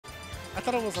I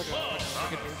thought it was like a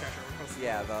dream catcher.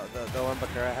 Yeah, the one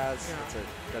Bakura has. Yeah.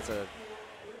 That's a.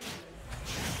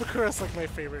 Bakura's like my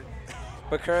favorite.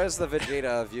 Bakura's the Vegeta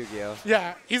of Yu-Gi-Oh.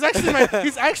 Yeah, he's actually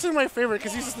my favorite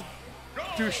because he's just a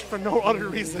douche for no other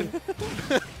reason.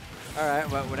 All right,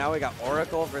 well now we got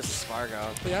o4r4cle versus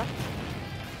Sparg0. Yeah.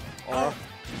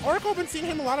 o4r4cle, been seeing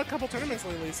him a lot of couple tournaments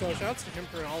lately, so shouts to him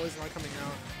for always not coming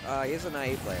out. He's an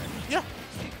IE player. Yeah.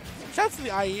 Shouts to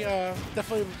the IE,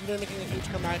 definitely making a huge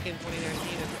comeback in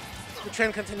 2019, and the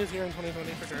trend continues here in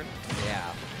 2020 for sure.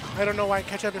 Yeah. I don't know why,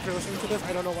 catch up if you're listening to this,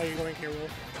 I don't know why you're going K-Rool,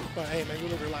 but hey man, you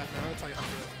live your life, man, I'll tell you how to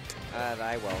do it.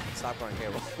 I will. Stop going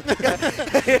K-Rool.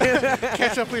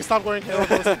 Catch up, please stop going K-Rool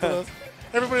to listen to this.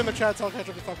 Everybody in the chat, tell Catch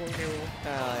up to stop going K-Rool.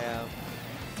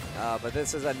 Yeah. But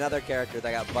this is another character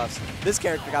that got buffs. This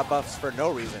character got buffs for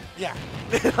no reason. Yeah.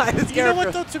 You know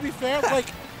what though, to be fair, like,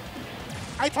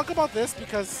 I talk about this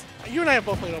because you and I have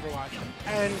both played Overwatch,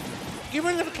 and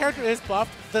even if a character is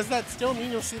buffed, does that still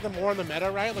mean you'll see them more in the meta,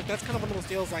 right? Like, that's kind of one of those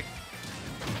deals, like,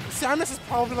 Samus is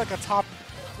probably like a top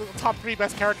 3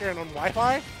 best character on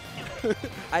Wi-Fi.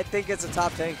 I think it's a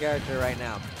top 10 character right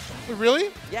now. Really?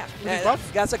 Yeah.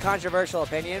 Buffed? That's a controversial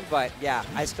opinion, but yeah,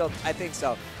 I think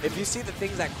so. If you see the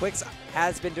things that Quicks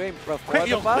has been doing before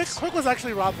the buffs. Quick was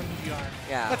actually robbed from PGR.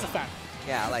 Yeah. That's a fact.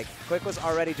 Yeah, like, Quick was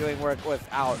already doing work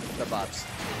without the buffs.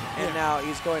 And now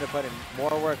he's going to put in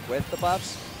more work with the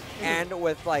buffs and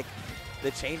with, like, the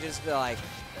changes to, like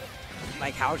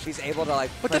how she's able to,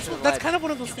 like, but that's kind of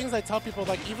one of those things I tell people,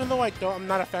 like, even though I'm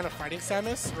not a fan of fighting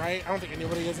Samus, right? I don't think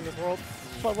anybody is in this world.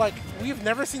 But, like, we've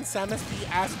never seen Samus be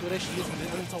as good as she is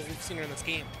until we've seen her in this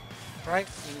game, right?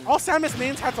 All Samus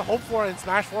mains had to hope for in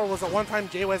Smash 4 was a one-time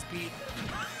J-West beat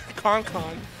Con,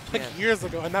 like, years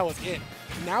ago, and that was it.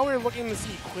 Now we're looking to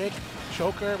see Quick,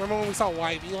 Choker. Remember when we saw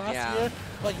YB last year?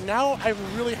 Like, now I'm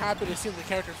really happy to see the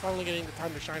character finally getting the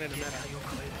time to shine in the meta.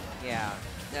 Yeah,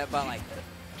 but, like,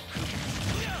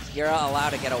 you're allowed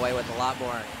to get away with a lot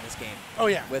more in this game. Oh,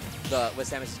 yeah. With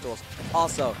Samus' tools.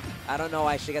 Also, I don't know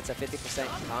why she gets a 50%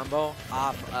 combo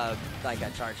off of, like, a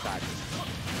charge shot.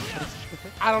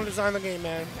 I don't design the game,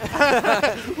 man.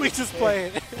 We just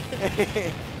play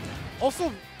it.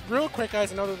 Also, real quick,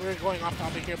 guys, I know that we're going off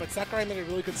topic here, but Sakurai made a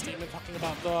really good statement talking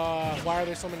about why are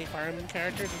there so many Fire Emblem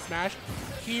characters in Smash.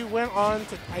 He went on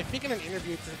to, I think in an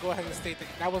interview, to go ahead and state that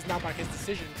that was not by his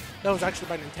decision. That was actually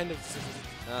by Nintendo's decision.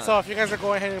 So if you guys are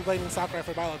going ahead and blaming Sakurai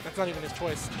for Byleth, that's not even his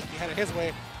choice. If he had it his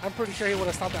way, I'm pretty sure he would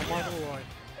have stopped that Marvel Roy.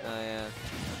 Oh, yeah.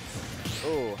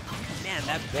 Ooh. Man,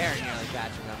 that bear nearly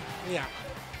catching him. Yeah.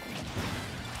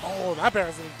 Oh, that bear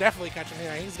is definitely catching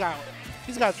him. He's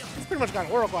pretty much got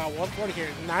o4r4cle at 140 here.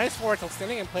 Nice for it,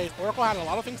 standing in place. o4r4cle had a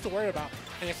lot of things to worry about.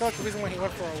 And I feel like the reason why he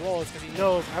went for a roll is because he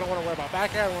knows I don't want to worry about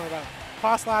back air, I don't want to worry about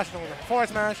cross slash, I don't want to worry about forward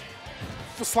smash.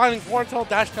 Just sliding forward tilt,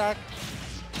 dash attack.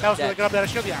 That was really good up there.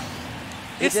 Shield, yeah.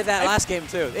 He did that last game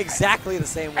too, exactly the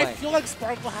same way. I feel like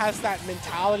Sparg0 has that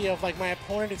mentality of like, my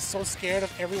opponent is so scared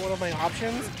of every one of my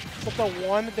options, but the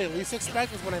one that they least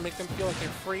expect is when I make them feel like they're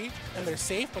free and they're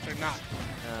safe, but they're not.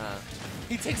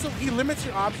 He limits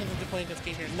your options into playing this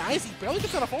game here. Nice, he barely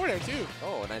gets on a forward air too.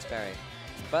 Oh, nice parry.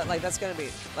 But like that's gonna be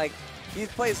like he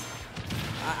plays.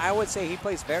 I would say he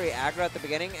plays very aggro at the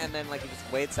beginning, and then like he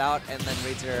just waits out and then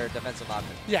reads your defensive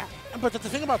option. Yeah, but the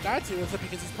thing about that too is that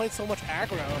because he's played so much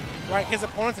aggro, right? His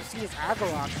opponents have seen his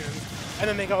aggro options, and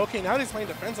then they go, okay, now that he's playing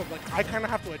defensive, like I kind of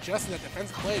have to adjust in that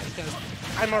defensive play because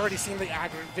I'm already seeing the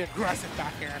aggressive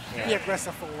back air, the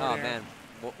aggressive forward air. Oh man,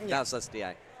 well, that was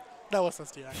SDI. That was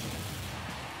SDI.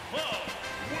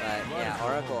 But yeah,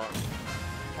 o4r4cle.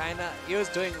 Kinda, he was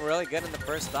doing really good in the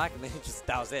first stock, and then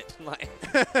that was it. Like,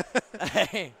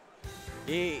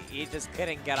 he just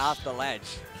couldn't get off the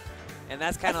ledge, and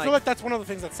that's kind of. I feel like that's one of the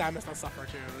things that Samus does suffer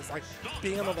too. Is like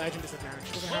being on the ledge and disadvantage.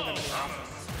 She doesn't have that many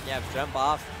options. Yeah, jump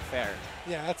off, fair.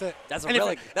 Yeah, that's it. That's and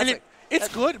really. It's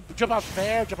good. Jump off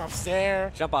fair, jump off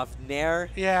Zair. Jump off Nair.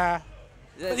 Yeah.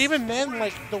 But even then,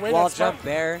 like the way wall that jump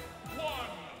Bear.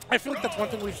 I feel like that's one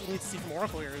thing we need to see from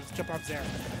o4r4cle here is jump off Zair.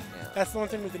 That's the one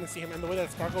thing we didn't see him. And the way that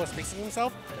Sparg0 is spacing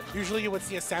himself, usually you would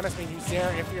see a Samus main use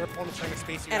Zair if your opponent's trying to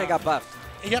space you and out. it got buffed.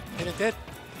 Yep, and it did.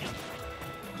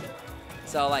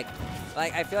 So like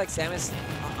I feel like Samus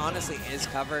honestly is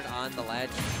covered on the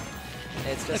ledge.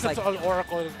 It's just like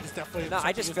o4r4cle is definitely. No,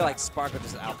 I just feel like Sparg0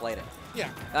 just outplayed it. Yeah.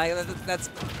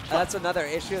 That's another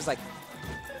issue. Is like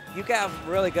you can have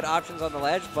really good options on the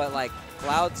ledge, but like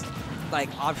Cloud's like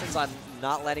options on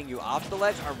not letting you off the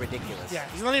ledge are ridiculous. Yeah,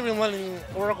 he's not even letting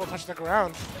o4r4cle touch the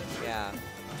ground. Yeah.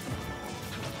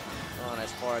 Oh,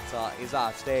 nice forward tilt. He's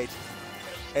off stage.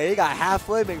 Hey, he got half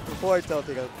flaming for forward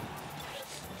tilting him.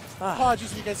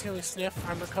 Apologies if you guys hear me sniff.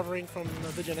 I'm recovering from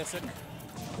the Genesis.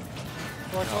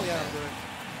 4-4, yeah, I'll do it.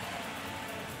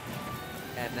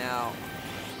 And now,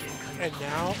 A win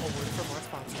from our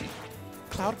sponsor.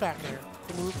 Cloud back there.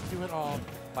 The move to do it all.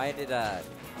 why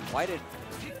did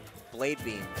Blade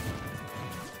Beam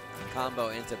combo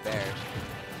into Bear?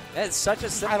 That's such a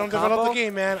simple I don't combo. develop the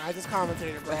game, man. I just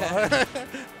commentated, bro.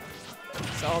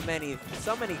 So many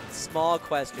small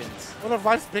questions. One of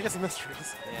life's biggest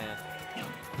mysteries. Yeah.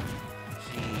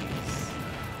 Jeez.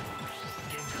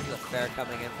 There's a fair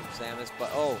coming in from Samus, but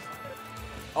oh,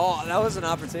 that was an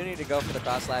opportunity to go for the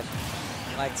cross slash.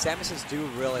 Like Samuses do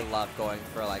really love going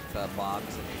for like the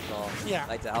bombs and neutral, Yeah.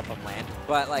 like to help them land.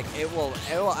 But like it will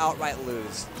outright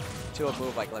lose to a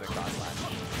move like limit cross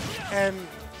slash. And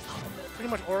pretty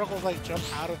much Oracle's like jump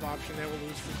out of the option there will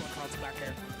lose frequent cards back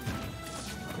here.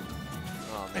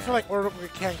 Oh, man. I feel like Oracle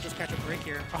can't just catch a break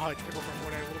here. Oh, it's triple from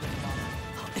forward a little bit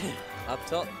of Up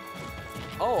tilt.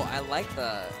 Oh, I like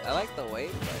the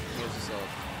wait, but he was just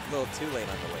a little too late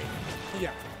on the wait.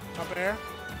 Yeah. Up air.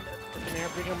 Up air,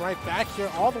 bring him right back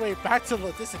here, all the way back to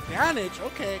the disadvantage.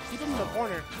 Okay, keep him in the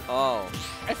corner. Oh.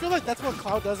 I feel like that's what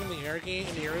Cloud does in the air game,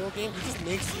 in the aerial game. He just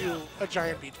makes you a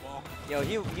giant beach ball. Yo,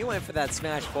 you went for that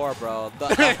Smash 4, bro.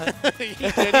 He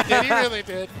really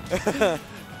did.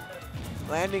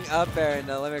 Landing up air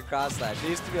into limit cross slash. It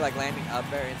used to be like landing up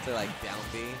air into like down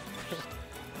B.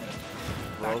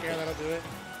 Back air, that'll do it.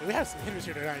 We have some hitters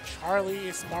here tonight. Charlie,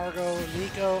 Sparg0,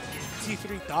 Nico,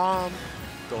 T3 Dom.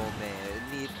 Gold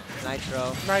man. Need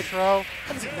Nitro. Nitro.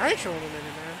 Haven't seen Nitro in a minute,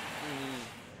 man.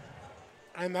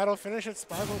 And that'll finish it.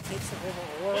 Sparg0 takes it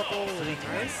over Oracle with a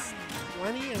nice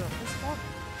 20 and a full spot.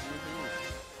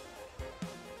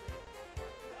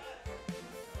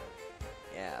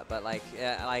 Yeah, but like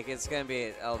it's gonna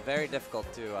be very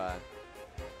difficult to.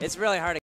 It's really hard to